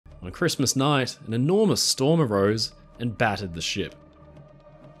On Christmas night, an enormous storm arose and battered the ship.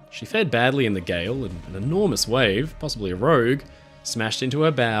 She fared badly in the gale, and an enormous wave, possibly a rogue, smashed into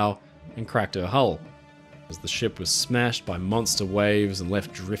her bow and cracked her hull. As the ship was smashed by monster waves and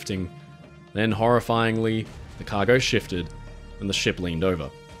left drifting, then horrifyingly, the cargo shifted and the ship leaned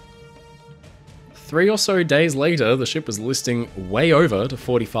over. 3 or so days later, the ship was listing way over to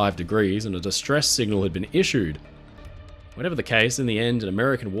 45 degrees and a distress signal had been issued. Whatever the case, in the end, an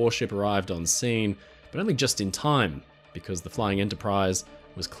American warship arrived on scene, but only just in time, because the Flying Enterprise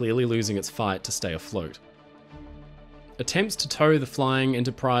was clearly losing its fight to stay afloat. Attempts to tow the Flying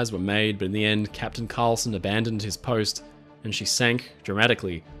Enterprise were made, but in the end, Captain Carlson abandoned his post, and she sank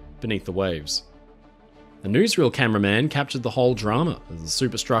dramatically beneath the waves. A newsreel cameraman captured the whole drama as the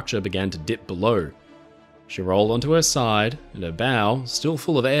superstructure began to dip below. She rolled onto her side, and her bow, still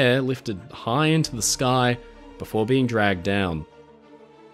full of air, lifted high into the sky before being dragged down.